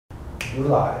We're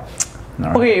live.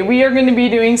 Okay, we are going to be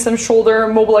doing some shoulder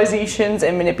mobilizations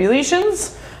and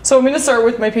manipulations. So I'm going to start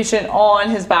with my patient on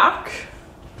his back.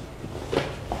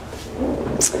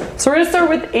 So we're going to start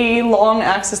with a long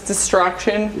axis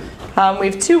distraction. We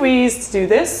have two ways to do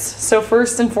this. So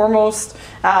first and foremost,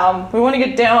 we want to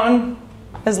get down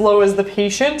as low as the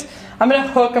patient. I'm going to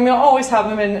hook, I'm going to always have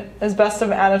him in as best of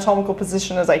an anatomical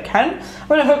position as I can. I'm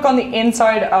going to hook on the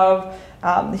inside of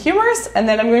the humerus, and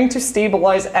then I'm going to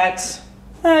stabilize at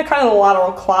kind of the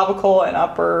lateral clavicle and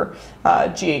upper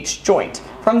GH joint.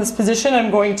 From this position, I'm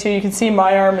going to, you can see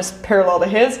my arm is parallel to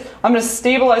his. I'm going to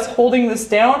stabilize holding this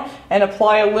down and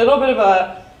apply a little bit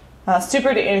of a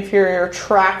superior to inferior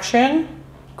traction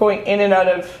going in and out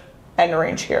of end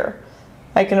range here.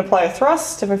 I can apply a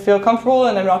thrust if I feel comfortable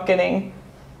and I'm not getting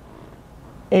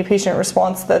a patient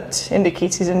response that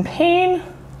indicates he's in pain.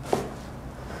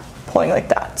 Pulling like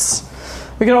that.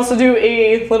 We can also do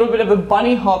a little bit of a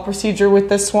bunny hop procedure with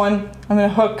this one. I'm going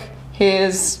to hook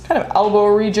his kind of elbow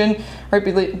region right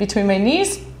between my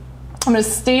knees. I'm going to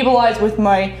stabilize with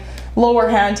my lower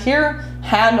hand here,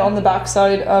 hand on the back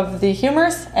side of the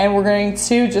humerus, and we're going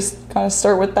to just kind of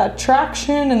start with that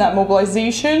traction and that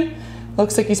mobilization.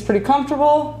 Looks like he's pretty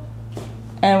comfortable,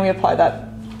 and we apply that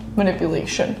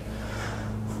manipulation.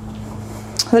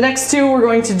 The next two, we're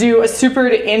going to do a superior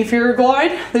to inferior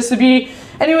glide. This would be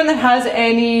anyone that has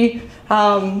any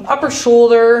upper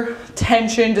shoulder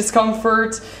tension,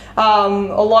 discomfort. A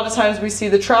lot of times we see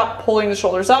the trap pulling the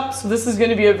shoulders up, so this is going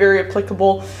to be a very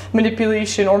applicable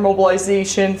manipulation or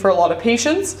mobilization for a lot of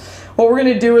patients. What we're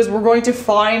going to do is we're going to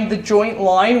find the joint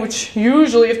line, which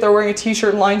usually if they're wearing a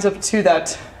t-shirt lines up to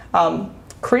that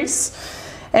crease.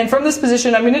 And from this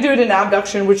position, I'm going to do it in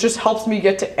abduction, which just helps me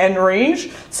get to end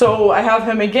range. So I have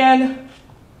him again,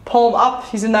 palm up,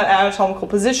 he's in that anatomical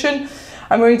position.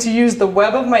 I'm going to use the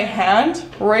web of my hand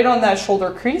right on that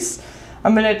shoulder crease.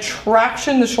 I'm going to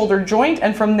traction the shoulder joint,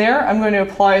 and from there I'm going to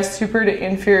apply a superior to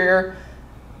inferior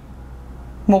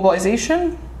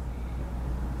mobilization.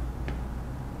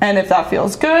 And if that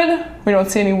feels good, we don't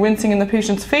see any wincing in the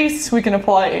patient's face, we can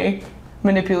apply a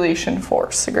manipulation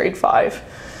force, a grade 5.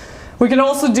 We can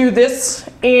also do this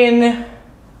in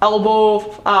elbow,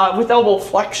 with elbow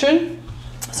flexion.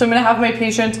 So I'm going to have my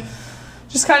patient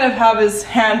just kind of have his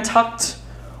hand tucked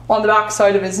on the back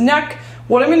side of his neck.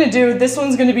 What I'm going to do, this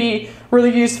one's going to be really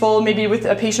useful maybe with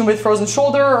a patient with frozen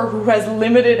shoulder or who has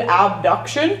limited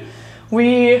abduction.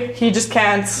 He just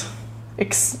can't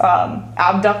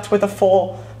abduct with a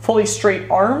fully straight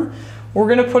arm. We're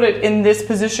going to put it in this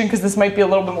position because this might be a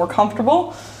little bit more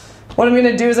comfortable. What I'm going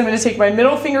to do is I'm going to take my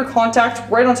middle finger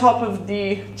contact right on top of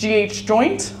the GH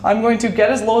joint. I'm going to get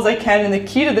as low as I can, and the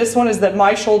key to this one is that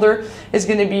my shoulder is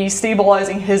going to be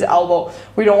stabilizing his elbow.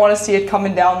 We don't want to see it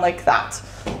coming down like that.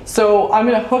 So I'm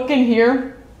going to hook in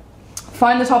here,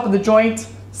 find the top of the joint,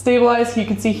 stabilize. You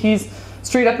can see he's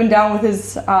straight up and down with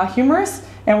his humerus,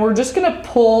 and we're just going to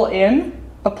pull in,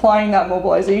 applying that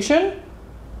mobilization.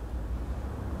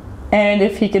 And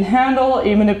if he can handle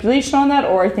a manipulation on that,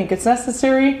 or I think it's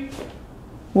necessary,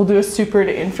 we'll do a superior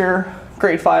to inferior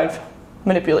grade 5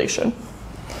 manipulation.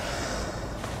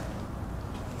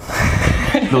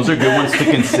 Those are good ones to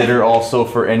consider also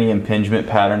for any impingement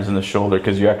patterns in the shoulder,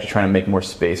 because you're actually trying to make more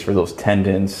space for those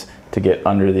tendons to get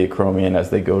under the acromion as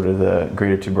they go to the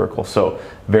greater tubercle. So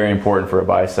very important for a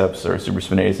biceps or a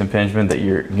supraspinatus impingement that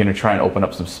you're going to try and open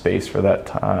up some space for that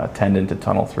tendon to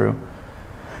tunnel through.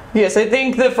 Yes, I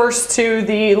think the first two,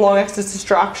 the long axis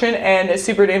distraction and a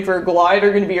superior to inferior glide,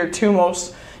 are going to be your two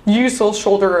most useful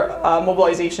shoulder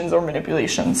mobilizations or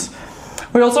manipulations.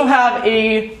 We also have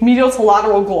a medial to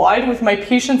lateral glide with my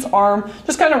patient's arm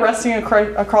just kind of resting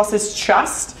across his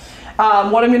chest.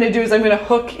 What I'm going to do is I'm going to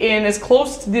hook in as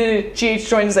close to the GH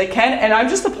joint as I can, and I'm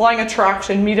just applying a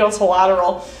traction medial to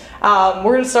lateral.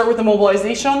 We're going to start with the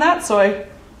mobilization on that, so I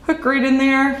hook right in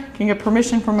there, can get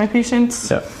permission from my patient.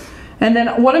 Yep. And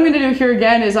then what I'm going to do here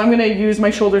again is I'm going to use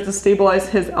my shoulder to stabilize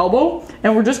his elbow,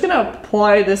 and we're just going to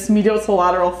apply this medial to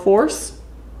lateral force.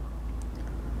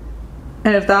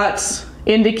 And if that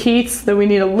indicates that we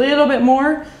need a little bit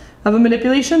more of a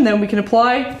manipulation, then we can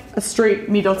apply a straight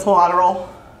medial to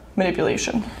lateral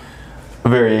manipulation. A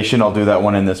variation, I'll do that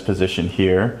one in this position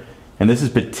here. And this is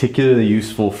particularly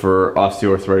useful for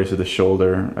osteoarthritis of the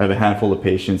shoulder. I have a handful of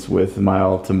patients with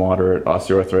mild to moderate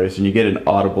osteoarthritis, and you get an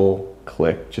audible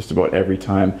click just about every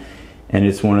time, and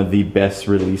it's one of the best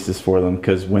releases for them,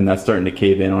 because when that's starting to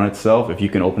cave in on itself, if you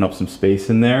can open up some space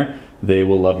in there, they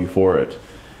will love you for it.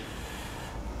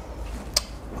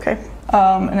 Okay,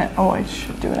 and then, oh, I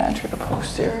should do an anterior to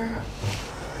posterior.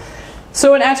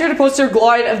 So an anterior to posterior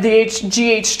glide of the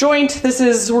GH joint,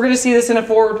 we're going to see this in a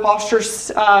forward posture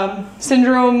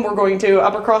syndrome. We're going to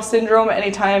upper cross syndrome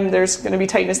anytime there's going to be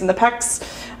tightness in the pecs,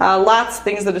 lats,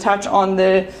 things that attach on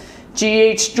the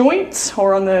GH joint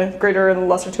or on the greater and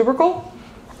lesser tubercle.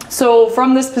 So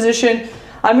from this position,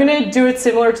 I'm going to do it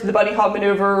similar to the bunny hop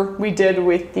maneuver we did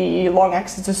with the long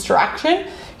axis distraction.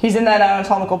 He's in that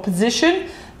anatomical position.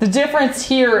 The difference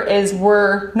here is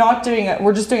we're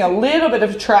just doing a little bit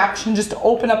of traction just to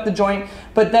open up the joint,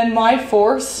 but then my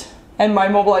force and my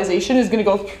mobilization is going to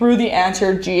go through the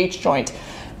anterior GH joint.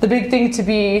 The big thing to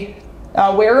be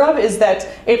aware of is that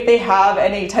if they have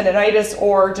any tendonitis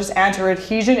or just anterior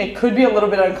adhesion, it could be a little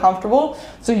bit uncomfortable.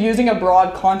 So using a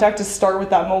broad contact to start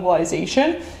with that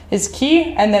mobilization is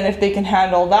key, and then if they can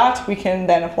handle that, we can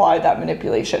then apply that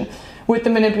manipulation. With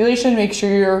the manipulation, make sure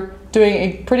you're doing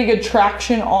a pretty good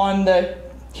traction on the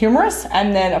humerus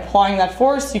and then applying that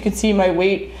force. You can see my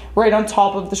weight right on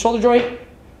top of the shoulder joint,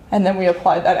 and then we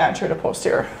apply that anterior to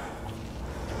posterior.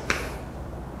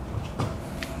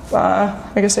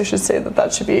 I guess I should say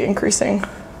that should be increasing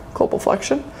global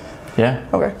flexion. Yeah.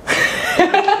 Okay.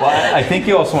 Well, I think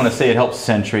you also want to say it helps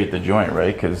centrate the joint,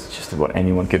 right? Because just about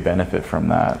anyone could benefit from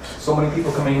that. So many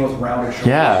people coming in with rounded shoulders.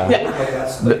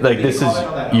 Yeah. Like this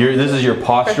is your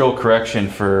postural correction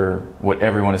for what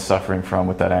everyone is suffering from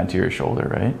with that anterior shoulder,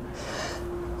 right?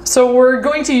 So we're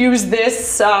going to use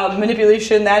this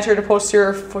manipulation, the anterior to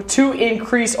posterior, to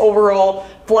increase overall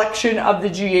flexion of the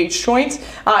GH joint.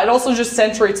 It also just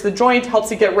centrates the joint,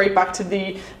 helps it get right back to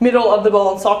the middle of the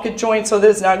ball and socket joint, so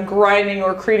there's not grinding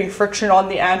or creating friction on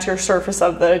the anterior surface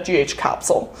of the GH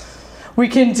capsule. We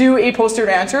can do a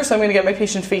posterior to anterior, so I'm going to get my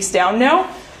patient face down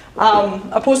now.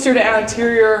 A posterior to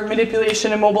anterior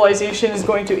manipulation and mobilization is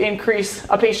going to increase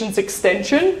a patient's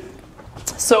extension.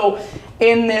 So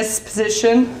in this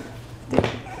position,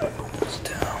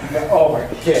 oh my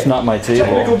God. It's not my table.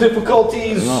 Technical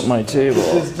difficulties. It's not my table.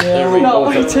 There we not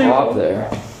my Top table. there.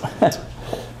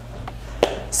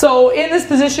 So in this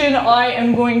position, I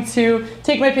am going to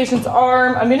take my patient's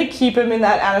arm. I'm going to keep him in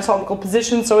that anatomical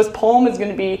position, so his palm is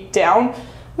going to be down.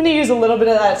 I'm going to use a little bit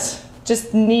of that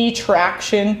just knee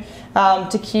traction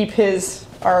to keep his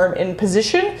arm in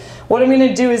position. What I'm going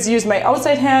to do is use my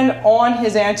outside hand on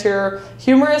his anterior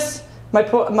humerus,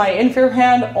 my inferior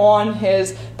hand on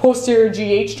his posterior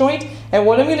GH joint, and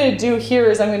what I'm going to do here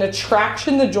is I'm going to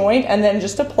traction the joint and then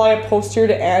just apply a posterior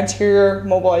to anterior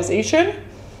mobilization.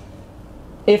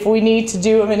 If we need to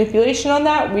do a manipulation on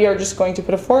that, we are just going to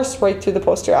put a force right through the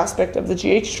posterior aspect of the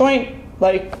GH joint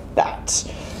like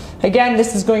that. Again,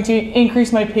 this is going to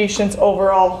increase my patient's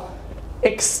overall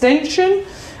extension.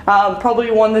 Probably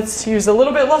one that's used a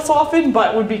little bit less often,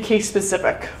 but would be case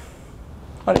specific.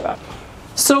 Like that.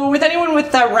 So with anyone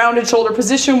with that rounded shoulder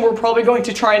position, we're probably going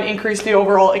to try and increase the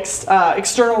overall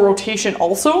external rotation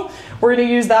also. We're going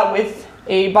to use that with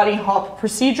a bunny hop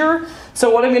procedure. So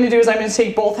what I'm going to do is I'm going to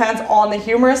take both hands on the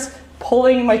humerus,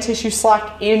 pulling my tissue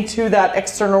slack into that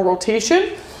external rotation.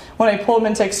 When I pull them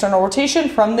into external rotation,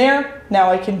 from there, now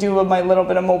I can do my little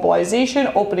bit of mobilization,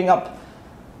 opening up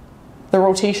the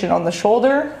rotation on the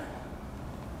shoulder.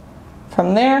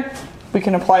 From there, we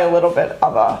can apply a little bit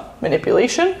of a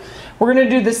manipulation. We're going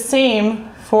to do the same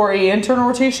for an internal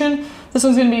rotation. This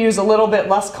one's going to be used a little bit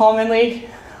less commonly.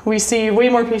 We see way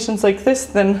more patients like this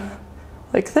than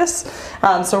like this.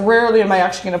 So rarely am I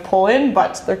actually going to pull in,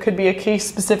 but there could be a case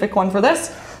specific one for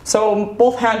this. So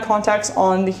both hand contacts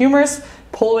on the humerus,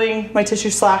 pulling my tissue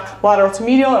slack lateral to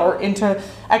medial or into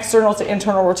external to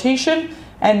internal rotation,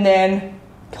 and then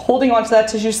holding onto that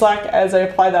tissue slack as I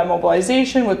apply that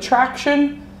mobilization with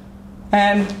traction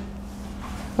and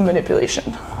a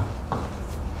manipulation.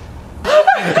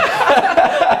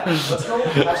 Let's go.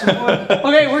 Have some fun.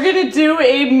 Okay, we're gonna do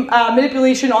a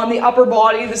manipulation on the upper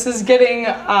body. This is getting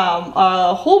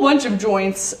a whole bunch of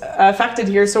joints affected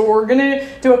here. So we're gonna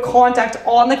do a contact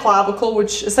on the clavicle,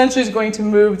 which essentially is going to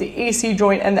move the AC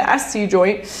joint and the SC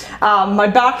joint. My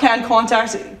backhand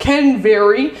contact can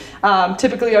vary.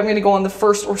 Typically I'm gonna go on the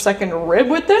first or second rib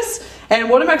with this. And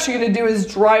what I'm actually gonna do is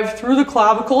drive through the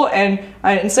clavicle, and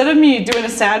instead of me doing a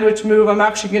sandwich move, I'm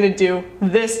actually gonna do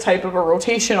this type of a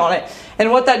rotation on it. And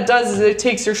what that does is it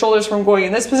takes your shoulders from going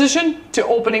in this position to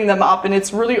opening them up, and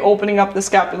it's really opening up the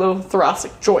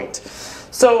scapulothoracic joint.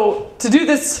 So to do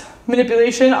this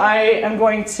manipulation, I am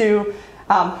going to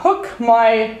hook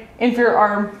my inferior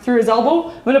arm through his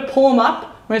elbow. I'm gonna pull him up.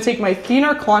 I'm gonna take my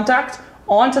thenar contact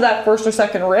onto that first or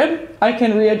second rib. I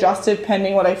can readjust it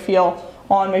pending what I feel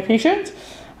on my patient.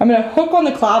 I'm going to hook on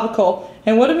the clavicle,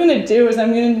 and what I'm going to do is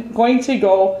I'm going to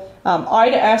go I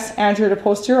to S, anterior to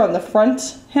posterior on the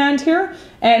front hand here,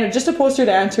 and just a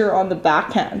posterior to anterior on the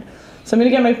back hand. So I'm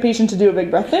going to get my patient to do a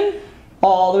big breath in,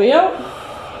 all the way out.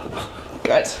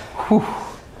 Good. Whew.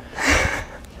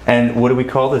 And what do we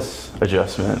call this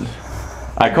adjustment?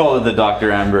 I call it the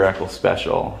Dr. Amber Eckle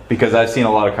special because I've seen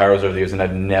a lot of chiros over the years and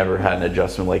I've never had an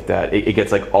adjustment like that. It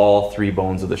gets like all 3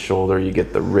 bones of the shoulder. You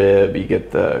get the rib, you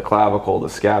get the clavicle, the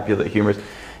scapula, the humerus.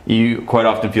 You quite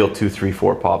often feel 2, 3,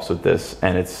 4 pops with this,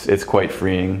 and it's quite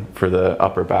freeing for the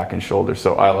upper back and shoulder.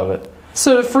 So I love it.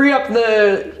 So to free up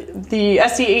the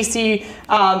SCAC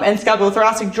and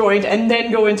scapulothoracic joint and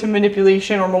then go into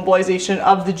manipulation or mobilization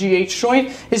of the GH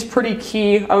joint is pretty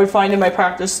key, I would find in my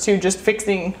practice, to just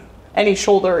fixing any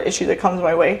shoulder issue that comes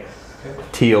my way.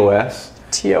 TOS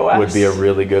TOS would be a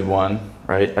really good one,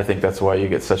 right? I think that's why you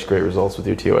get such great results with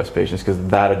your TOS patients, because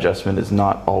that adjustment is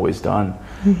not always done.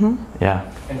 Yeah.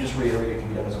 And just reiterate, it can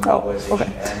be done as a mobilization okay.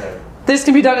 and a This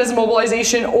can be done as a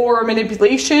mobilization or a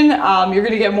manipulation. You're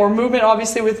going to get more movement,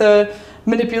 obviously, with a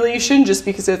manipulation just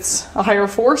because it's a higher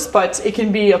force, but it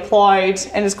can be applied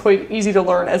and is quite easy to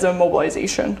learn as a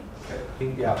mobilization.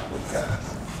 Okay. Yeah.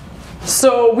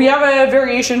 So we have a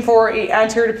variation for a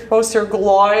anterior to posterior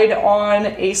glide on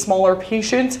a smaller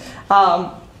patient.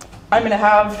 I'm going to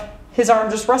have his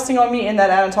arm just resting on me in that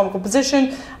anatomical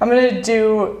position. I'm going to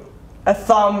do a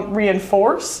thumb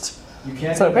reinforced. You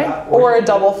can So, do okay, that, or you a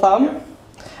double can- thumb.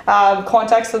 yeah.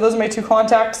 Contacts, so those are my 2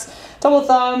 contacts. Double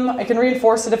thumb, I can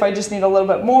reinforce it if I just need a little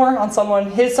bit more. On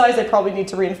someone his size, I probably need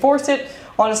to reinforce it.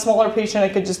 On a smaller patient, I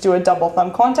could just do a double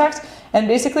thumb contact. And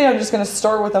basically, I'm just going to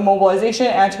start with a mobilization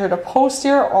anterior to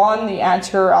posterior on the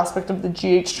anterior aspect of the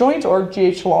GH joint or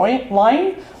GH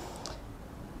line.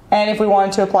 And if we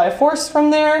wanted to apply a force from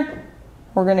there,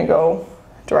 we're going to go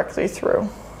directly through.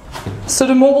 So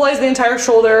to mobilize the entire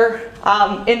shoulder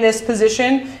in this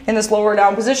position, in this lower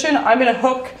down position, I'm going to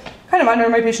hook kind of under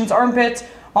my patient's armpit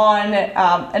on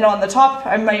and on the top.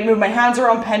 I might move my hands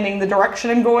around pending the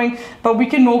direction I'm going, but we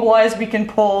can mobilize, we can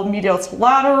pull medial to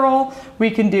lateral, we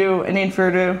can do an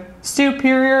inferior to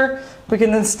superior, we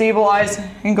can then stabilize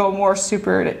and go more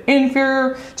superior to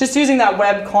inferior, just using that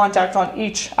web contact on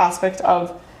each aspect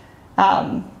of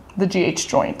the GH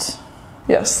joint.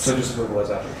 Yes. So just mobilize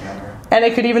after the camera. And I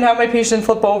could even have my patient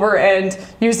flip over and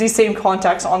use these same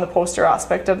contacts on the posterior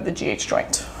aspect of the GH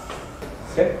joint.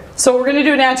 Okay. So we're going to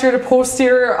do an anterior to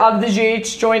posterior of the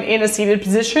GH joint in a seated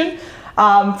position.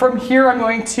 From here, I'm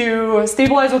going to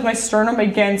stabilize with my sternum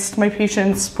against my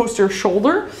patient's posterior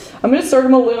shoulder. I'm going to start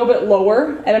him a little bit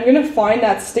lower, and I'm going to find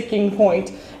that sticking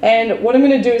point. And what I'm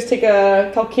going to do is take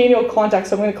a calcaneal contact.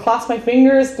 So I'm going to clasp my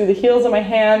fingers through the heels of my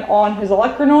hand on his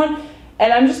olecranon,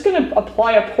 and I'm just going to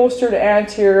apply a posterior to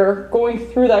anterior, going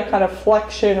through that kind of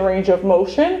flexion range of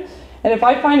motion. And if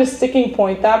I find a sticking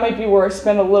point, that might be where I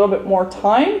spend a little bit more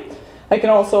time. I can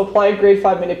also apply a grade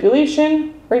 5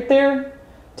 manipulation right there,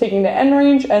 taking the end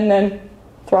range, and then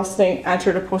thrusting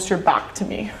anterior to posterior back to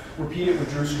me. Repeat it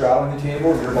with Drew straddling the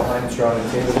table. You're behind him straddling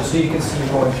the table, just so you can see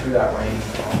going through that range.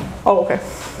 Oh, okay.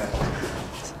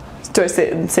 Do I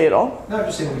say it all? No,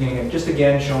 just in the beginning. Just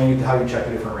again, showing you how you check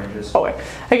the different ranges. Okay.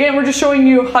 Again, we're just showing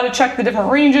you how to check the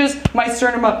different ranges. My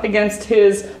sternum up against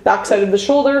his backside of the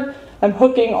shoulder. I'm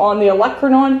hooking on the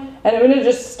olecranon, and I'm going to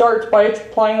just start by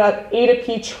applying that A to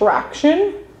P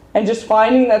traction and just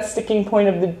finding that sticking point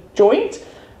of the joint.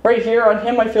 Right here on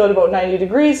him, I feel it about 90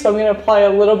 degrees, so I'm going to apply a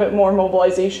little bit more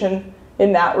mobilization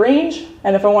in that range.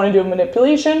 And if I want to do a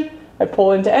manipulation, I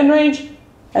pull into end range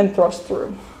and thrust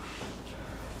through.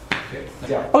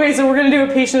 Yeah. Okay, so we're going to do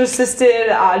a patient-assisted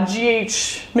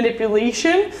GH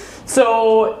manipulation.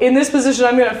 So in this position,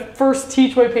 I'm going to first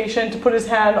teach my patient to put his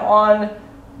hand on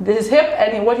his hip,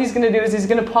 and what he's going to do is he's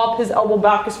going to pop his elbow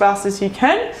back as fast as he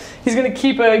can. He's going to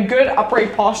keep a good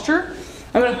upright posture.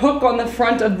 I'm going to hook on the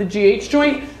front of the GH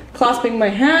joint, clasping my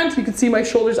hand. You can see my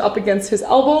shoulders up against his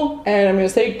elbow, and I'm going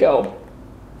to say go.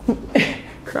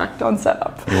 Correct on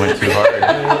setup. You went too hard.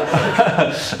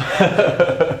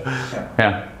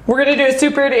 Yeah. We're going to do a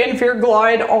superior to inferior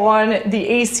glide on the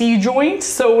AC joint.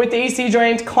 So with the AC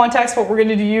joint contacts, what we're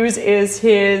going to use is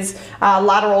his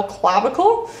lateral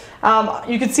clavicle.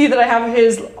 You can see that I have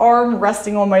his arm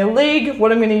resting on my leg.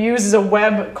 What I'm going to use is a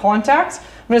web contact.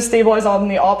 I'm going to stabilize on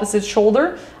the opposite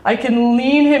shoulder. I can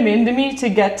lean him into me to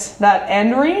get that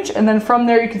end range, and then from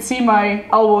there you can see my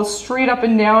elbows straight up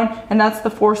and down, and that's the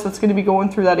force that's going to be going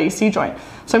through that AC joint.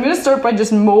 So I'm going to start by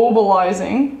just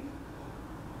mobilizing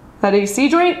that AC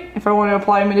joint. If I want to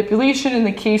apply manipulation in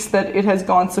the case that it has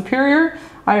gone superior,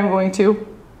 I am going to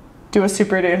do a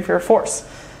superior to inferior force.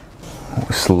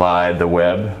 Slide the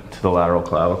web to the lateral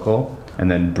clavicle and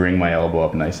then bring my elbow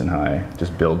up nice and high.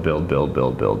 Just build, build, build,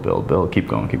 build, build, build, build. Keep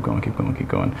going, keep going, keep going, keep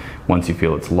going. Once you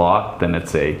feel it's locked, then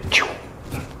it's a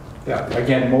Yeah,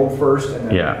 again, mob first, and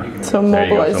then Yeah. you can So There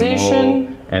you go, mobilization.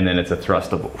 mob, and then it's a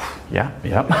thrustable. Yeah,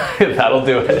 that'll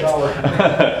do it.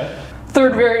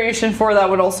 Third variation for that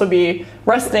would also be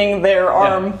resting their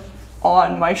arm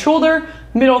on my shoulder,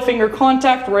 middle finger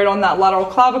contact right on that lateral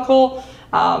clavicle,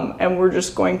 and we're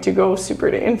just going to go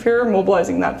superior to inferior,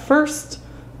 mobilizing that first,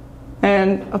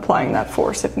 and applying that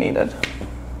force if needed.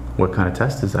 What kind of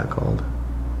test is that called?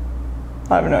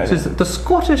 I have no idea. This is the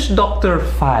Scottish Dr.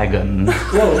 Fagan.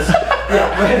 Close.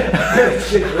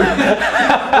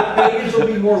 Fagan's will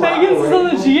be more Fagan's lateral,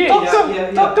 is on right?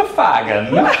 the GH. Dr. Fagan.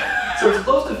 So it's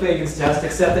close to Fagan's test,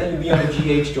 except that you'd be on the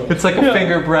GH joint. It's like a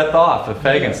finger breadth off of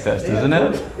Fagan's test, isn't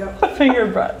it? Yeah. Finger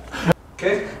breadth.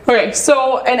 Okay. Okay,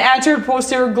 so an anterior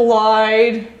posterior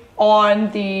glide on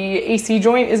the AC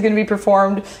joint is going to be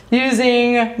performed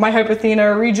using my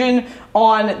hypothenar region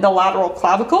on the lateral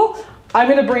clavicle. I'm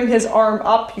going to bring his arm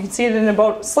up. You can see it in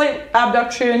about slight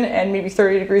abduction and maybe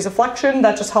 30 degrees of flexion.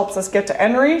 That just helps us get to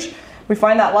end range. We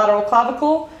find that lateral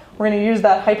clavicle. We're going to use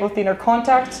that hypothenar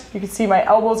contact. You can see my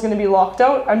elbow is going to be locked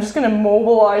out. I'm just going to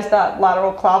mobilize that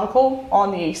lateral clavicle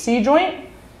on the AC joint.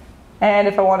 And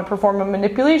if I want to perform a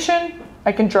manipulation,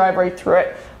 I can drive right through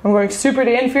it. I'm going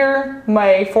superior to inferior.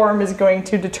 My forearm is going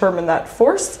to determine that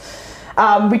force.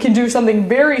 We can do something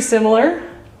very similar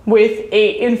with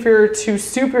a inferior to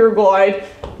superior glide.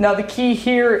 Now the key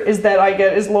here is that I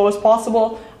get as low as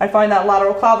possible. I find that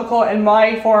lateral clavicle and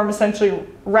my forearm essentially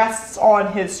rests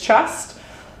on his chest.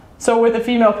 So with a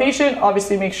female patient,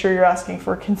 obviously make sure you're asking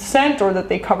for consent or that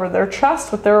they cover their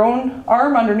chest with their own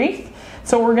arm underneath.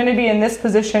 So we're going to be in this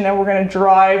position and we're going to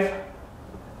drive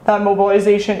that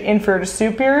mobilization inferior to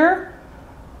superior.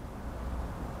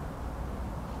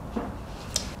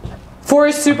 For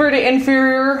a superior to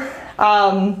inferior,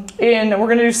 we're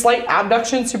going to do slight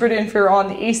abduction, superior to inferior on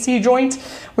the AC joint.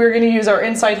 We're going to use our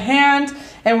inside hand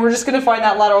and we're just going to find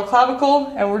that lateral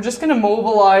clavicle and we're just going to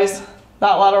mobilize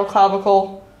that lateral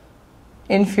clavicle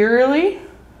inferiorly.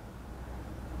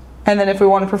 And then if we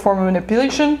want to perform a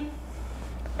manipulation.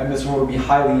 And this one would be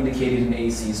highly indicated in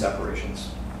AC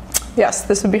separations. Yes,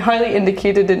 this would be highly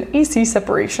indicated in AC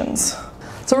separations.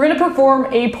 So we're going to perform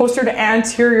a posterior to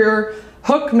anterior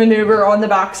hook maneuver on the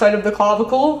back side of the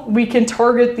clavicle. We can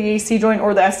target the AC joint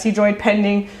or the SC joint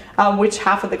pending which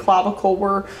half of the clavicle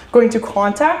we're going to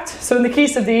contact. So in the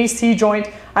case of the AC joint,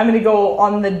 I'm going to go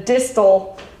on the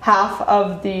distal half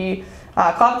of the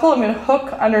clavicle. I'm going to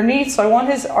hook underneath, so I want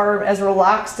his arm as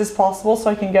relaxed as possible so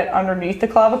I can get underneath the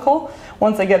clavicle.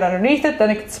 Once I get underneath it,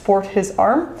 then I can support his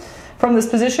arm. From this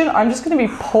position, I'm just going to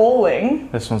be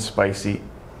pulling. This one's spicy.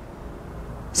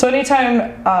 So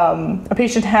anytime a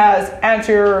patient has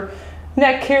anterior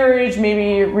neck carriage,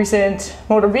 maybe recent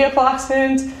motor vehicle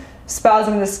accident,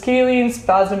 spasm in the scalene,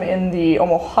 spasm in the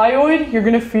omohyoid, you're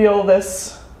going to feel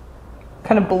this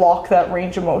kind of block that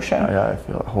range of motion. Oh, yeah, I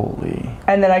feel it. Holy.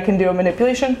 And then I can do a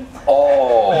manipulation.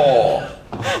 Oh!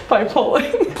 By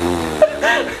pulling.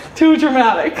 Too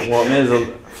dramatic. Well, there's a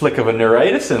flick of a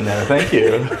neuritis in there. Thank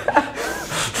you.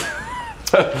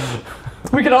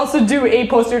 We could also do a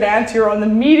posterior to anterior on the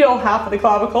medial half of the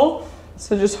clavicle.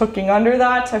 So just hooking under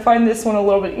that. I find this one a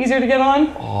little bit easier to get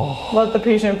on. Let the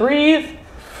patient breathe.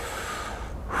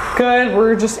 Good.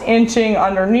 We're just inching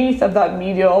underneath of that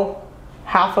medial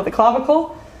half of the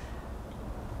clavicle.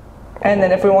 And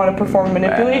then if we want to perform a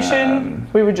manipulation,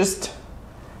 we would just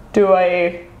do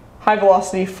a high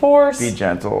velocity force. Be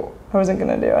gentle. I wasn't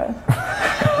going to do it.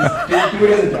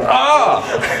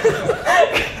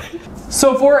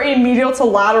 So for a medial to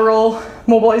lateral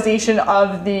mobilization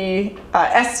of the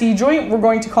SC joint, we're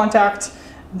going to contact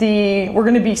we're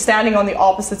going to be standing on the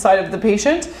opposite side of the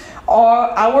patient.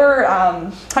 Our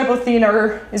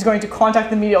hypothenar is going to contact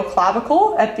the medial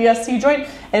clavicle at the SC joint,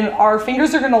 and our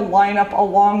fingers are going to line up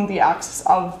along the axis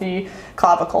of the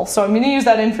clavicle. So I'm going to use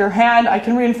that inferior hand. I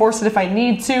can reinforce it if I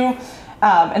need to.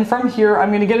 And from here, I'm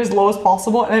going to get as low as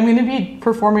possible, and I'm going to be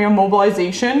performing a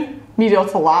mobilization medial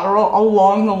to lateral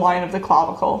along the line of the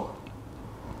clavicle.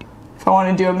 If I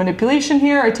want to do a manipulation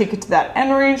here, I take it to that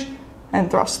end range and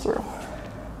thrust through.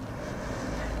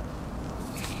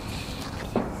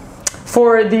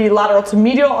 For the lateral to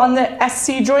medial on the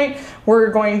SC joint, we're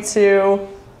going to,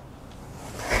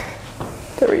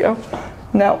 there we go.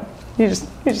 No, you just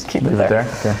keep it there.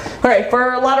 Okay. All right,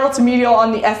 for lateral to medial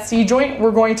on the SC joint,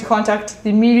 we're going to contact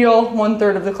the medial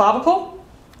 1/3 of the clavicle.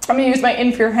 I'm going to use my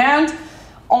inferior hand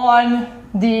on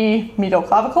the medial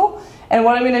clavicle, and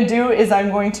what I'm going to do is I'm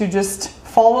going to just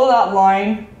follow that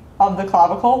line of the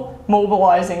clavicle,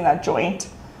 mobilizing that joint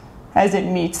as it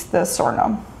meets the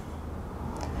sternum.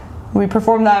 We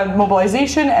perform that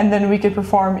mobilization, and then we could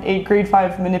perform a grade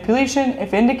 5 manipulation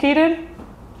if indicated,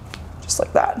 just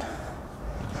like that.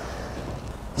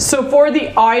 So for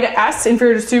the I to S,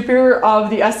 inferior to superior of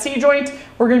the SC joint,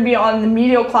 we're going to be on the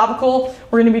medial clavicle.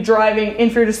 We're going to be driving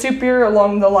inferior to superior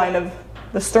along the line of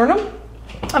the sternum.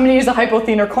 I'm going to use a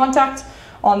hypothenar contact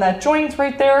on that joint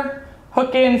right there.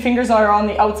 Hook in, fingers are on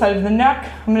the outside of the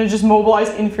neck. I'm going to just mobilize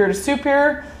inferior to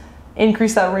superior,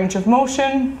 increase that range of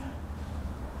motion.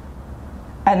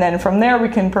 And then from there we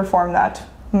can perform that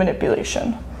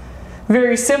manipulation.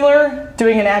 Very similar,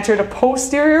 doing an anterior to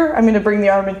posterior. I'm going to bring the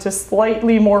arm into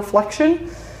slightly more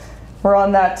flexion. We're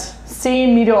on that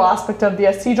same medial aspect of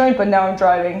the SC joint, but now I'm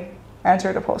driving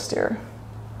anterior to posterior.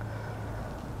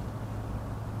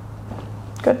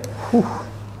 Good. Whew.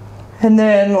 And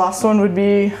then last one would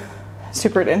be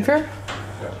superior to inferior.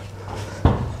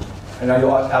 And now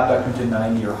you'll abduct them to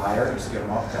 90 or higher, just to get them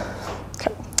off.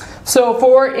 Okay. So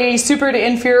for a superior to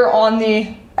inferior on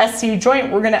the SC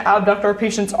joint, we're going to abduct our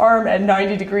patient's arm at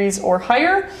 90 degrees or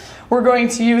higher. We're going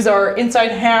to use our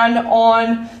inside hand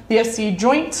on the SC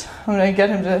joint. I'm going to get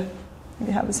him to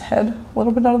maybe have his head a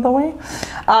little bit out of the way.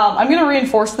 I'm going to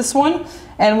reinforce this one,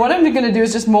 and what I'm going to do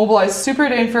is just mobilize superior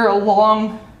to inferior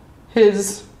along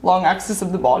his long axis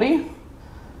of the body.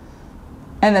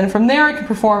 And then from there I can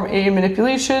perform a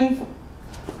manipulation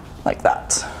like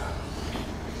that.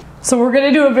 So we're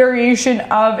going to do a variation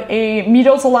of a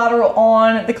medial to lateral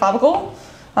on the clavicle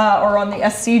or on the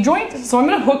SC joint. So I'm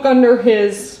going to hook under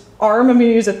his arm. I'm going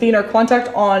to use a thenar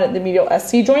contact on the medial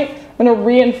SC joint. I'm going to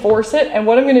reinforce it, and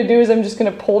what I'm going to do is I'm just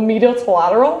going to pull medial to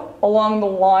lateral along the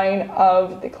line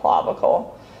of the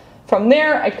clavicle. From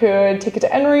there I could take it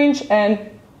to end range and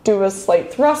do a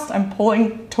slight thrust. I'm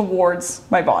pulling towards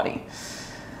my body.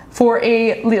 For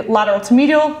a lateral to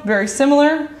medial, very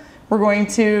similar. We're going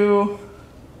to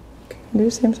do the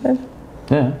same side?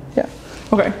 Yeah. Yeah.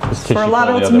 Okay. Just For a tissue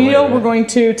lateral pull the to other medial, way, right? we're going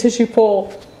to tissue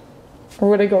pull, or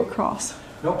would I go across?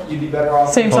 Nope, you'd be better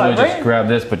off. Same Probably side, just right? grab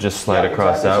this, but just slide Yeah,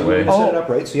 across exactly. that So way. you're gonna set it up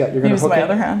right. So yeah, you're gonna Use hook my in.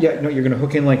 other hand. Yeah, no, you're gonna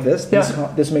hook in like this.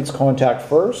 Yeah. This makes contact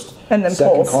first. And then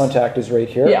second pulls. contact is right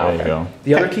here. Yeah. There you go.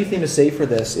 The other key thing to say for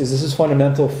this is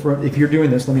fundamental for if you're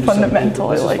doing this. Let me just Fundamental,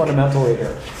 This I is like. fundamental right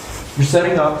here. You're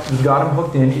setting up. You've got them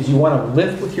hooked in. Is you want to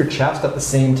lift with your chest at the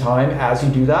same time as you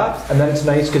do that, and then it's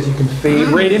nice because you can fade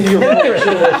right into your position.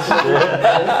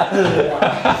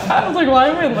 I was like, why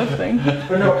am I lifting?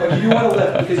 But no, you want to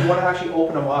lift because you want to actually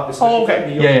open them up. Oh, okay.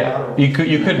 especially Yeah, yeah. lateral.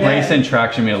 You could brace and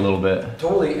traction me a little bit.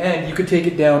 Totally, and you could take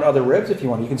it down other ribs if you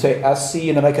want. You can say SC,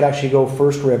 and then I could actually go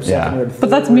first rib, second Yeah. rib, But third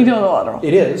that's rib. medial to lateral.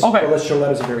 It is. Okay. But let's show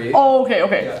that as a variation. Oh, okay,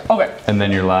 okay, Yeah. okay. And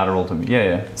then your lateral to me. Yeah,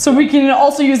 yeah. So we can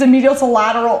also use a medial to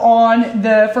lateral on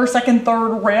the first, second,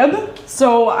 third rib.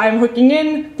 So I'm hooking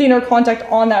in, thenar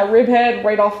contact on that rib head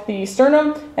right off the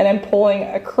sternum, and I'm pulling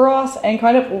across and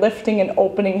kind of lifting and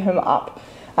opening him up.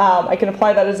 I can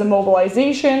apply that as a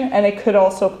mobilization, and I could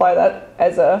also apply that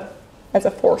as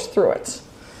a force through it.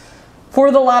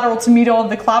 For the lateral to medial of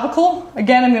the clavicle,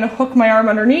 again, I'm going to hook my arm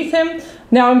underneath him.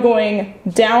 Now I'm going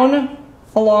down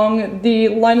along the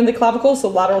line of the clavicle, so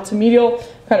lateral to medial,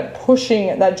 kind of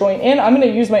pushing that joint in. I'm going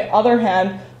to use my other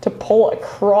hand to pull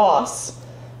across,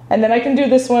 and then I can do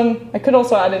this one. I could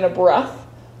also add in a breath.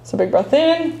 So big breath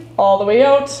in, all the way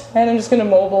out, and I'm just going to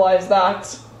mobilize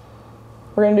that.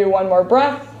 We're going to do one more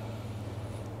breath,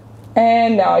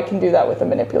 and now I can do that with a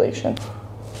manipulation.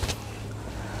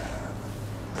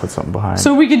 Put something behind.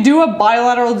 So we could do a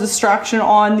bilateral distraction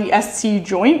on the SC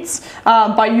joints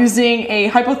by using a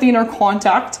hypothenar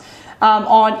contact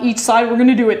on each side. We're going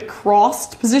to do it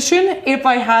crossed position. If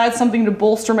I had something to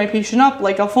bolster my patient up,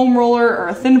 like a foam roller or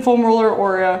a thin foam roller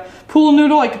or a pool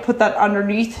noodle, I could put that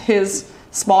underneath his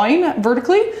spine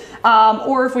vertically.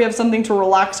 Or if we have something to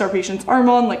relax our patient's arm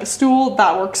on, like a stool,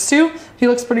 that works too. He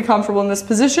looks pretty comfortable in this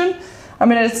position. I'm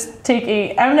going to take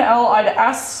a M to L, I to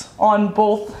S on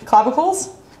both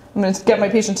clavicles. I'm going to get my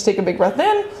patient to take a big breath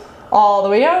in, all the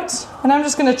way out, and I'm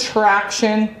just going to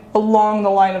traction along the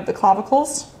line of the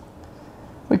clavicles.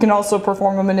 We can also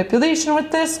perform a manipulation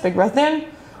with this, big breath in,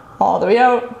 all the way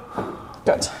out,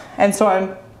 good. And so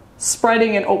I'm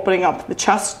spreading and opening up the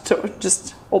chest to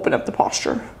just open up the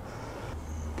posture.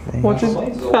 Which is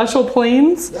fascial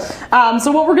planes.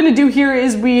 So what we're going to do here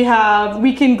is we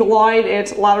can glide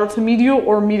it lateral to medial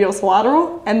or medial to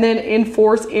lateral, and then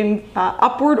enforce in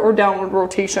upward or downward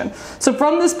rotation. So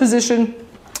from this position,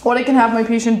 what I can have my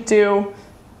patient do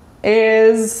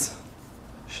is,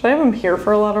 should I have him here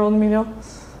for a lateral to medial?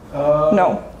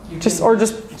 No, just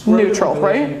neutral,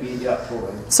 right?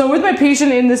 So with my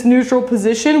patient in this neutral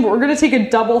position, we're going to take a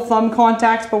double thumb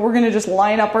contact, but we're going to just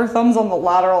line up our thumbs on the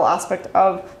lateral aspect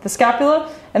of the scapula.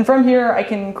 And from here, I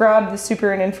can grab the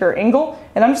superior and inferior angle,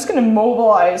 and I'm just going to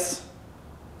mobilize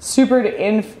super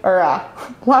to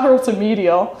lateral to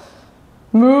medial,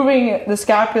 moving the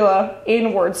scapula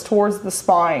inwards towards the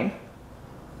spine.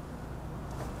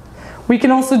 We can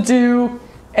also do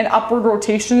an upward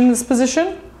rotation in this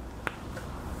position.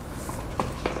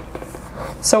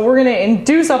 So we're going to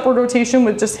induce upward rotation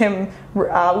with just him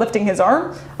lifting his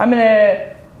arm. I'm going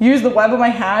to use the web of my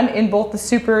hand in both the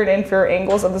superior and inferior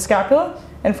angles of the scapula.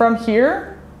 And from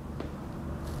here,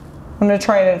 I'm going to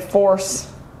try and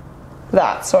enforce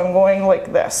that. So I'm going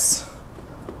like this.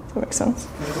 Does that make sense?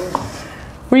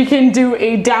 We can do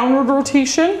a downward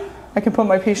rotation. I can put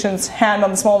my patient's hand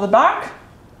on the small of the back.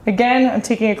 Again, I'm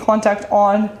taking a contact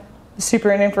on the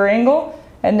superior and inferior angle.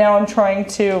 And now I'm trying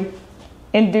to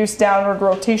induce downward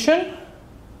rotation.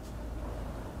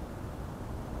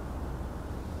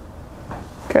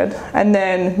 Good. And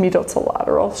then medial to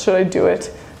lateral. Should I do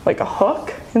it like a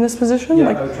hook in this position? Yeah,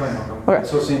 like, I would try and hook him. Okay.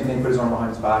 So same thing, put his arm behind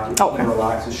his back. You Okay.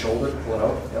 relax his shoulder, pull it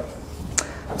out. Yep.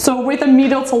 So with a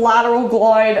medial to lateral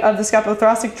glide of the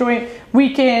scapulothoracic joint,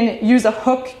 we can use a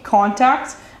hook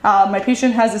contact. My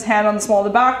patient has his hand on the small of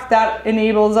the back. That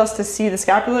enables us to see the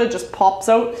scapula. It just pops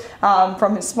out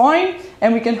from his spine,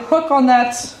 and we can hook on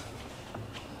that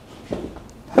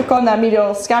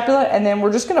medial scapula, and then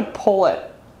we're just going to pull it.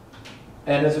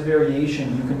 And as a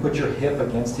variation, you can put your hip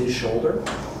against his shoulder.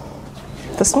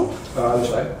 This one? Other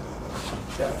side.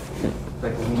 Yeah.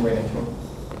 Like lean right into him.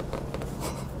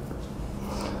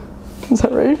 Is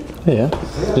that right? Yeah,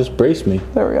 just brace me.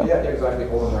 There we go. Yeah, exactly.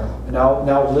 Hold him there. And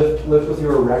now lift with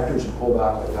your erectors and pull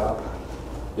back like that.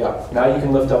 Yeah. Now you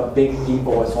can lift up big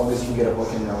people as long as you can get a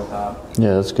hook in there with that.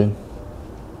 Yeah, that's good.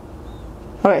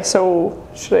 Okay, so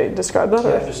should I describe that?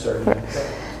 Yeah, just start.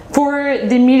 Okay. For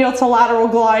the medial to lateral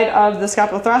glide of the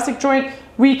scapulothoracic joint,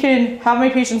 we can have my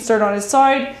patient start on his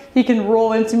side. He can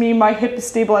roll into me. My hip is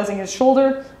stabilizing his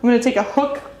shoulder. I'm going to take a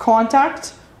hook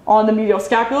contact on the medial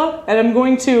scapula, and I'm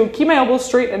going to keep my elbows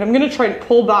straight, and I'm going to try and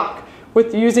pull back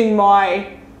with using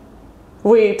my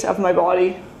weight of my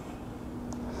body.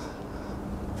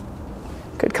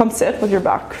 Good. Come sit with your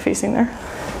back facing there.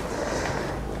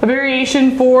 A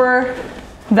variation for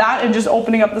that and just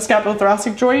opening up the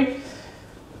scapulothoracic joint.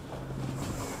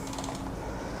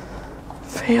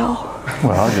 Fail.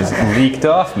 Well, it just leaked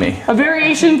off me. A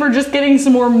variation for just getting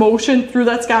some more motion through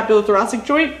that scapulothoracic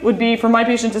joint would be for my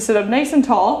patient to sit up nice and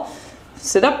tall,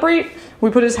 sit upright.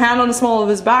 We put his hand on the small of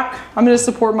his back. I'm going to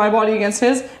support my body against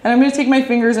his, and I'm going to take my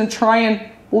fingers and try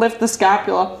and lift the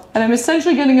scapula. And I'm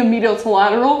essentially getting a medial to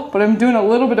lateral, but I'm doing a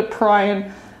little bit of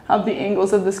prying of the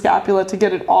angles of the scapula to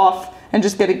get it off and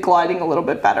just get it gliding a little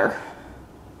bit better.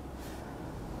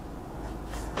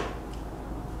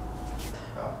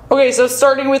 Okay, so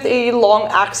starting with a long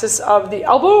axis of the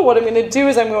elbow, what I'm going to do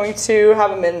is I'm going to have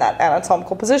him in that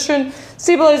anatomical position,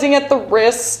 stabilizing at the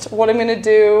wrist. What I'm going to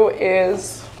do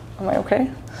is, am I okay?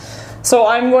 So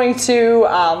I'm going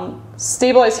to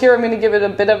stabilize here. I'm going to give it a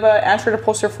bit of an anterior to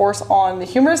posterior force on the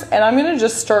humerus, and I'm going to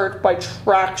just start by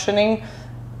tractioning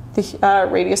the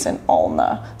radius and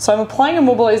ulna. So I'm applying a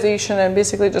mobilization and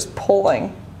basically just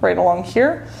pulling right along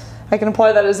here. I can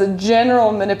apply that as a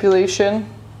general manipulation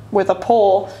with a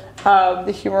pull of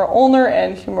the humeral-ulnar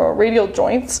and humeral-radial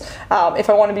joints. If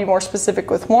I want to be more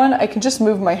specific with one, I can just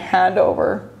move my hand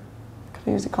over. Could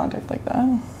I use a contact like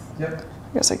that? Yep.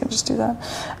 I guess I can just do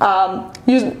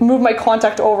that. Move my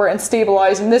contact over and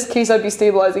stabilize. In this case, I'd be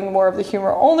stabilizing more of the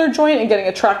humeral-ulnar joint and getting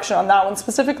a traction on that one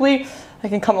specifically. I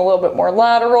can come a little bit more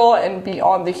lateral and be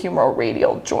on the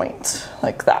humeral-radial joint,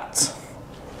 like that.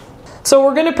 So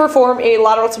we're going to perform a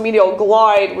lateral to medial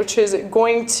glide, which is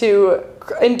going to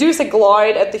induce a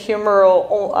glide at the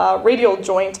humeral radial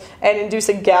joint and induce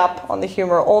a gap on the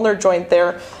humeral ulnar joint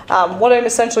there. What I'm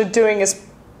essentially doing is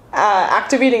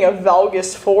activating a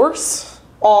valgus force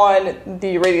on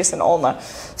the radius and ulna.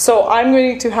 So I'm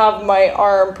going to have my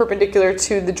arm perpendicular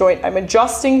to the joint I'm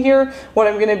adjusting here. What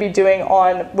I'm going to be doing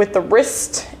with the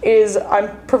wrist is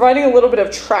I'm providing a little bit of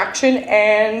traction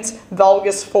and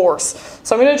valgus force.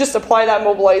 So I'm going to just apply that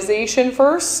mobilization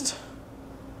first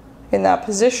in that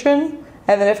position.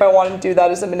 And then if I want to do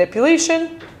that as a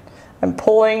manipulation, I'm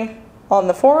pulling on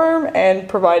the forearm and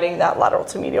providing that lateral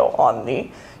to medial on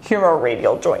the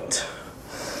humeral-radial joint.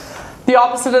 The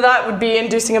opposite of that would be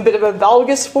inducing a bit of a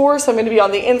valgus force. I'm going to be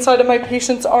on the inside of my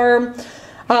patient's arm.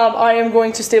 I am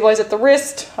going to stabilize at the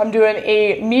wrist. I'm doing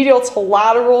a medial to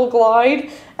lateral glide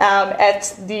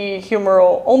at the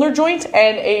humeral ulnar joint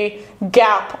and a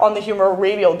gap on the humeral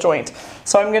radial joint.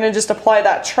 So I'm going to just apply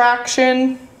that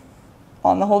traction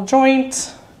on the whole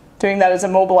joint, doing that as a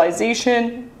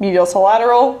mobilization, medial to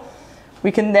lateral.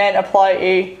 We can then apply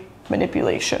a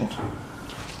manipulation.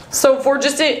 So for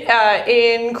just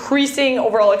increasing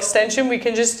overall extension, we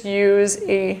can just use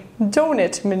a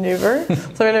donut maneuver. So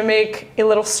I'm going to make a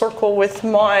little circle with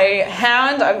my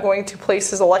hand. I'm going to place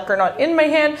his olecranon in my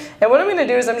hand. And what I'm going to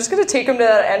do is I'm just going to take him to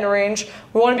that end range.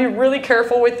 We want to be really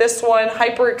careful with this one.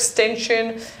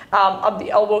 Hyperextension of the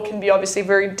elbow can be obviously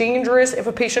very dangerous. If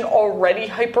a patient already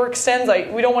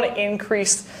hyperextends, we don't want to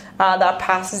increase that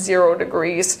past 0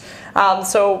 degrees.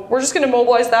 So we're just going to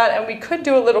mobilize that, and we could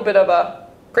do a little bit of a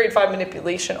grade 5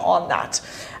 manipulation on that.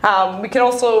 We can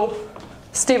also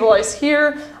stabilize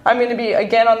here. I'm going to be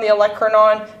again on the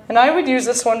olecranon, and I would use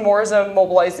this one more as a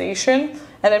mobilization,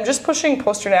 and I'm just pushing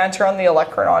posterior to anterior on the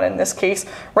olecranon in this case.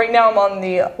 Right now I'm on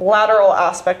the lateral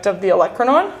aspect of the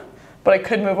olecranon, but I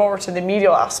could move over to the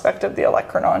medial aspect of the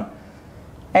olecranon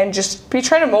and just be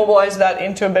trying to mobilize that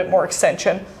into a bit more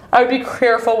extension. I would be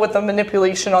careful with the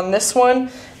manipulation on this one,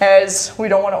 as we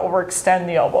don't want to overextend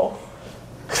the elbow.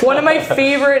 One of my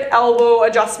favorite elbow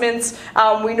adjustments,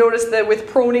 we noticed that with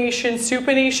pronation,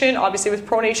 supination, obviously with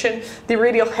pronation, the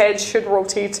radial head should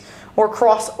rotate or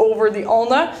cross over the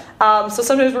ulna. So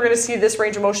sometimes we're going to see this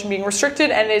range of motion being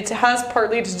restricted, and it has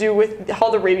partly to do with how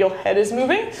the radial head is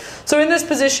moving. So in this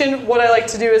position, what I like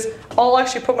to do is I'll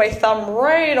actually put my thumb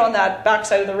right on that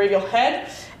backside of the radial head,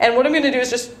 and what I'm going to do is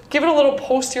just give it a little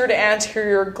posterior to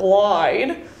anterior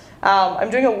glide. I'm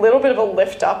doing a little bit of a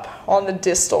lift up on the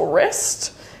distal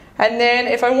wrist. And then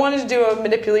if I wanted to do a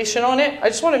manipulation on it, I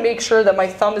just want to make sure that my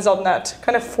thumb is on that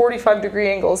kind of 45-degree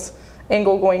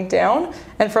angle going down.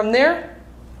 And from there,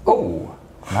 Oh,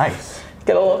 nice.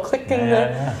 get a little click in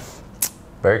the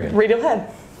Very good. radial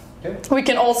head. Okay. We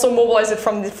can also mobilize it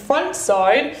from the front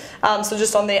side. So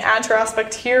just on the anterior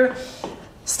aspect here,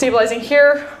 stabilizing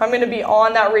here, I'm going to be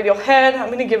on that radial head. I'm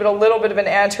going to give it a little bit of an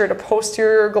anterior to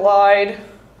posterior glide.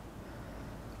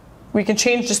 We can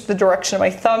change just the direction of my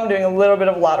thumb, doing a little bit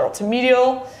of lateral to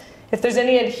medial. If there's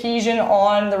any adhesion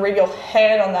on the radial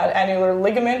head, on that annular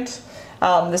ligament,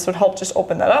 this would help just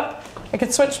open that up. I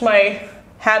can switch my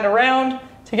hand around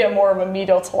to get more of a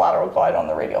medial to lateral glide on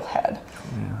the radial head.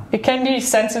 Yeah. It can be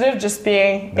sensitive, just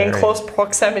being in close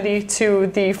proximity to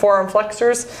the forearm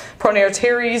flexors, pronator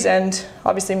teres, and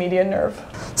obviously median nerve.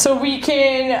 So we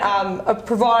can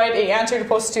provide a anterior to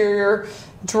posterior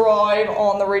drive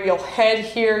on the radial head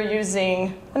here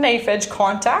using a knife edge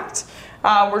contact.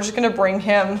 We're just going to bring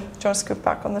him, do you want to scoot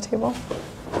back on the table?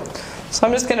 So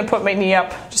I'm just going to put my knee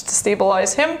up just to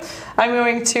stabilize him. I'm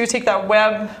going to take that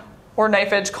web or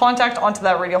knife edge contact onto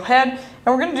that radial head, and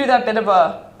we're going to do that bit of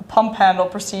a pump handle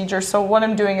procedure. So what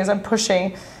I'm doing is I'm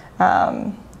pushing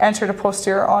anterior to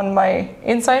posterior on my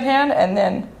inside hand, and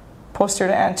then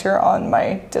posterior to anterior on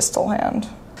my distal hand.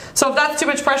 So if that's too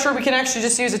much pressure, we can actually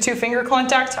just use a 2-finger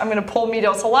contact. I'm going to pull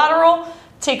medial to lateral,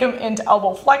 take him into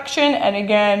elbow flexion, and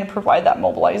again, provide that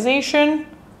mobilization.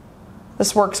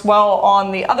 This works well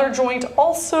on the other joint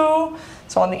also.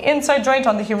 So on the inside joint,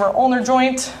 on the humeral ulnar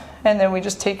joint, and then we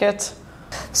just take it.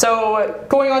 So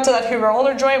going on to that humeral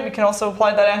ulnar joint, we can also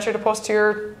apply that anterior to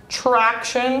posterior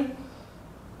traction.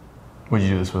 Would you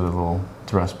do this with a little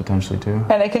thrust potentially too?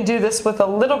 And I can do this with a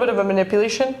little bit of a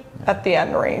manipulation at the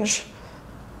end range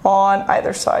on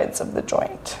either sides of the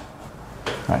joint.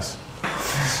 Nice.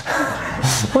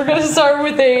 We're going to start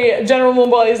with a general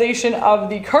mobilization of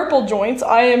the carpal joints.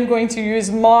 I am going to use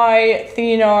my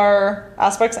thenar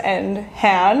aspects and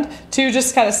hand to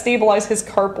just kind of stabilize his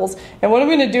carpals. And what I'm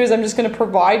going to do is I'm just going to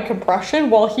provide compression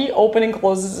while he opens and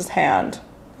closes his hand.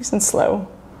 Nice and slow.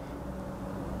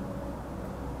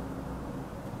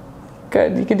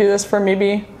 Good. You can do this for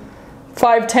maybe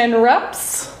 5-10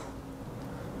 reps.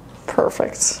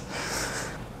 Perfect.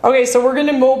 Okay, so we're going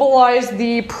to mobilize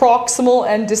the proximal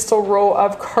and distal row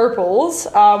of carpals.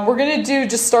 We're going to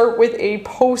just start with a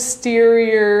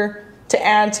posterior to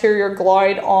anterior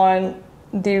glide on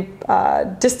the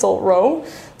distal row.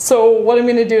 So what I'm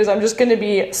going to do is I'm just going to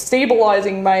be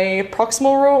stabilizing my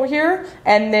proximal row here,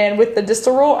 and then with the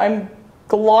distal row, I'm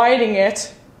gliding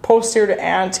it posterior to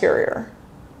anterior.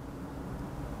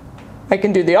 I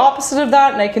can do the opposite of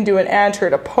that, and I can do an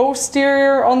anterior to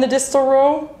posterior on the distal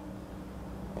row.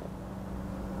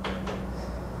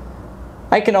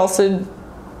 I can also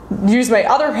use my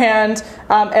other hand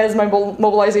as my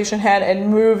mobilization hand and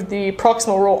move the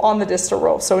proximal row on the distal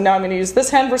row. So now I'm going to use this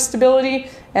hand for stability,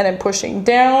 and I'm pushing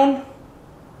down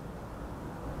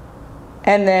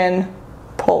and then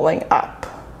pulling up.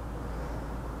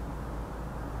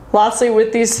 Lastly,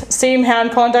 with these same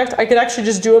hand contact, I could actually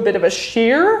just do a bit of a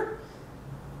shear,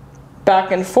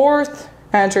 back and forth,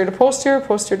 anterior to posterior,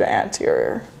 posterior to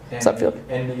anterior. Does that feel?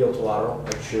 And medial to lateral,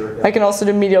 like shear. I can also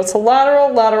do medial to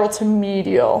lateral, lateral to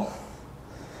medial.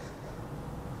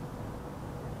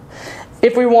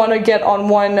 If we want to get on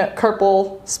one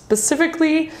carpal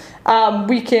specifically,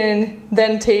 we can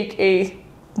then take a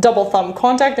double thumb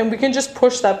contact and we can just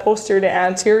push that posterior to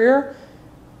anterior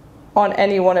on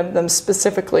any one of them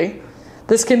specifically.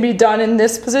 This can be done in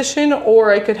this position,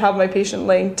 or I could have my patient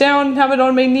laying down and have it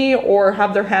on my knee, or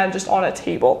have their hand just on a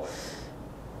table.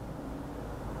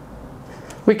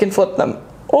 We can flip them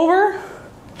over.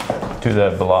 Do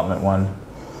the allotment one.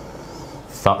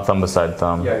 Thumb beside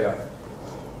thumb. Yeah.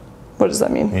 What does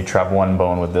that mean? You trap one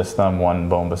bone with this thumb, one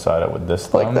bone beside it with this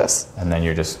thumb. Like this. And then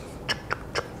you're just...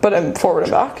 But I'm forward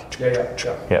and back. Yeah.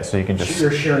 Yeah, so you can just...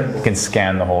 You're shearing. You can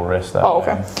scan the whole wrist that Oh,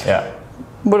 way. okay. Yeah.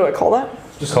 What do I call that?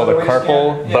 Just It's called a another way to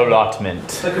carpal scan. allotment.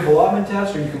 It's like a allotment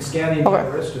test, or you can scan the entire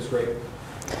Okay. wrist. It's great.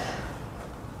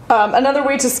 Another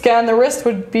way to scan the wrist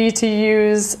would be to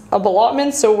use a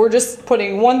allotment. So we're just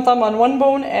putting one thumb on one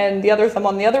bone and the other thumb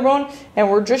on the other bone,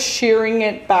 and we're just shearing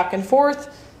it back and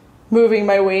forth, moving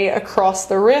my way across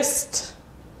the wrist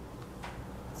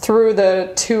through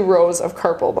the 2 rows of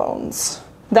carpal bones.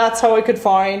 That's how I could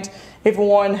find if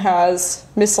one has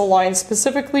misaligned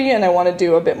specifically and I want to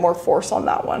do a bit more force on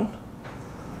that one.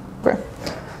 Okay.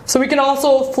 So we can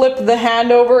also flip the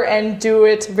hand over and do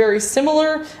it very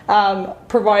similar,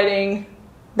 providing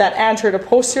that anterior to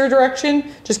posterior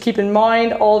direction. Just keep in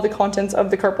mind all the contents of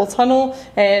the carpal tunnel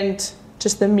and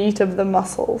just the meat of the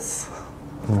muscles.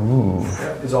 Ooh.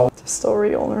 Is all. Distal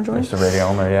radial ulnar joint. Just a radial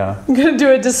ulnar, yeah. I'm going to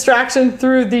do a distraction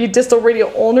through the distal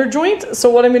radial ulnar joint. So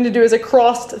what I'm going to do is a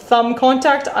crossed thumb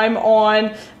contact. I'm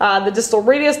on the distal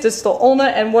radius, distal ulna,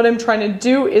 and what I'm trying to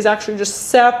do is actually just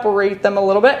separate them a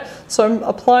little bit. So I'm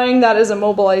applying that as a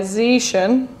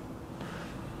mobilization.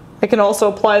 I can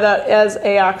also apply that as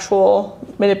a actual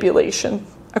manipulation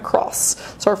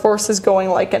across. So our force is going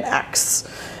like an X.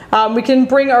 We can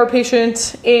bring our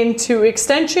patient into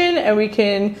extension, and we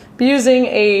can be using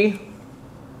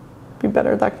be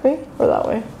better that way or that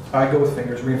way? I go with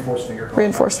fingers, reinforced finger contact.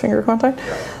 Reinforced finger contact.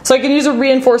 Yeah. So I can use a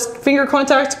reinforced finger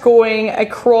contact going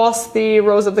across the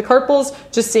rows of the carpals,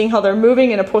 just seeing how they're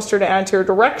moving in a posterior to anterior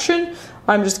direction.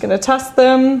 I'm just going to test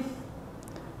them.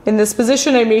 In this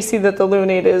position, I may see that the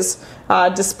lunate is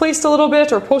displaced a little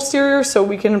bit or posterior, so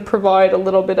we can provide a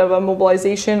little bit of a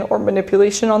mobilization or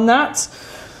manipulation on that.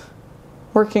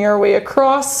 Working our way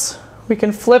across, we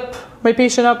can flip my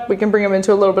patient up, we can bring him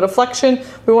into a little bit of flexion.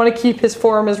 We want to keep his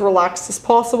forearm as relaxed as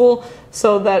possible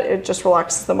so that it just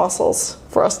relaxes the muscles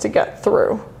for us to get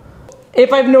through.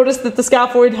 If I've noticed that the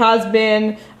scaphoid has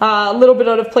been a little bit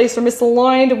out of place or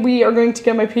misaligned, we are going to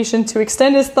get my patient to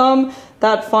extend his thumb.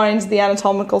 That finds the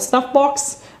anatomical snuff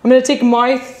box. I'm going to take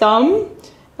my thumb,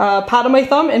 pad on my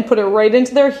thumb, and put it right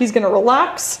into there. He's going to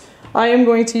relax. I am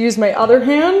going to use my other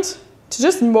hand to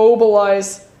just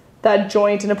mobilize that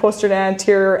joint in a posterior to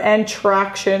anterior and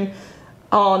traction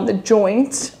on the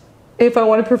joint. If I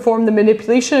want to perform the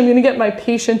manipulation, I'm going to get my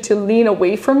patient to lean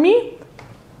away from me.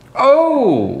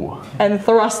 Oh! And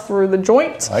thrust through the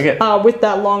joint with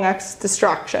that long axis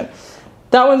distraction.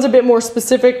 That one's a bit more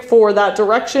specific for that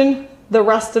direction. The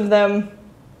rest of them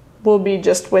will be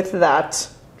just with that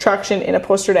traction in a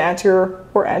posterior to anterior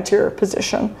or anterior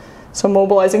position. So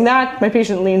mobilizing that, my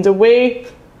patient leans away,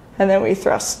 and then we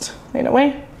thrust, lean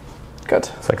away. Good.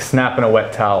 It's like snapping a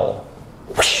wet towel.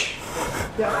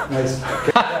 Yeah, nice.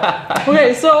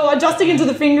 Okay, so adjusting into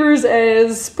the fingers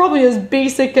is probably as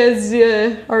basic as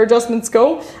our adjustments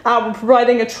go. We're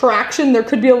providing a traction. There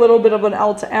could be a little bit of an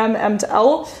L to M, M to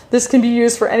L. This can be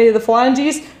used for any of the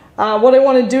phalanges. What I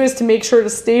want to do is to make sure to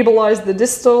stabilize the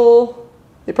distal,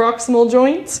 the proximal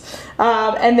joints,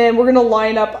 and then we're going to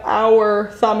line up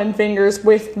our thumb and fingers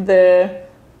with the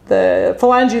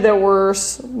phalange that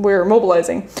we're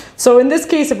mobilizing. So in this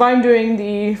case, if I'm doing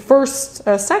the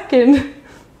second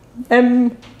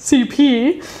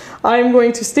MCP, I'm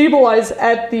going to stabilize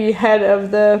at the head of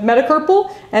the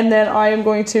metacarpal, and then I am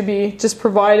going to be just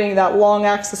providing that long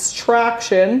axis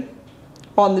traction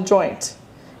on the joint.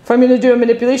 If I'm going to do a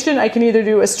manipulation, I can either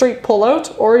do a straight pull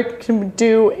out, or I can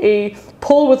do a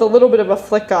pull with a little bit of a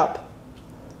flick up.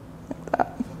 Like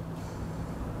that.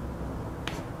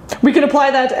 We can apply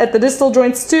that at the distal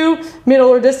joints too, middle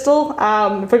or distal.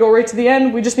 If I go right to the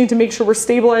end, we just need to make sure we're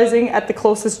stabilizing at the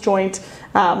closest joint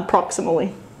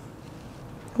proximally.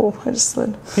 Oh, I just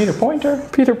slid. Peter Pointer.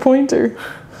 Peter Pointer.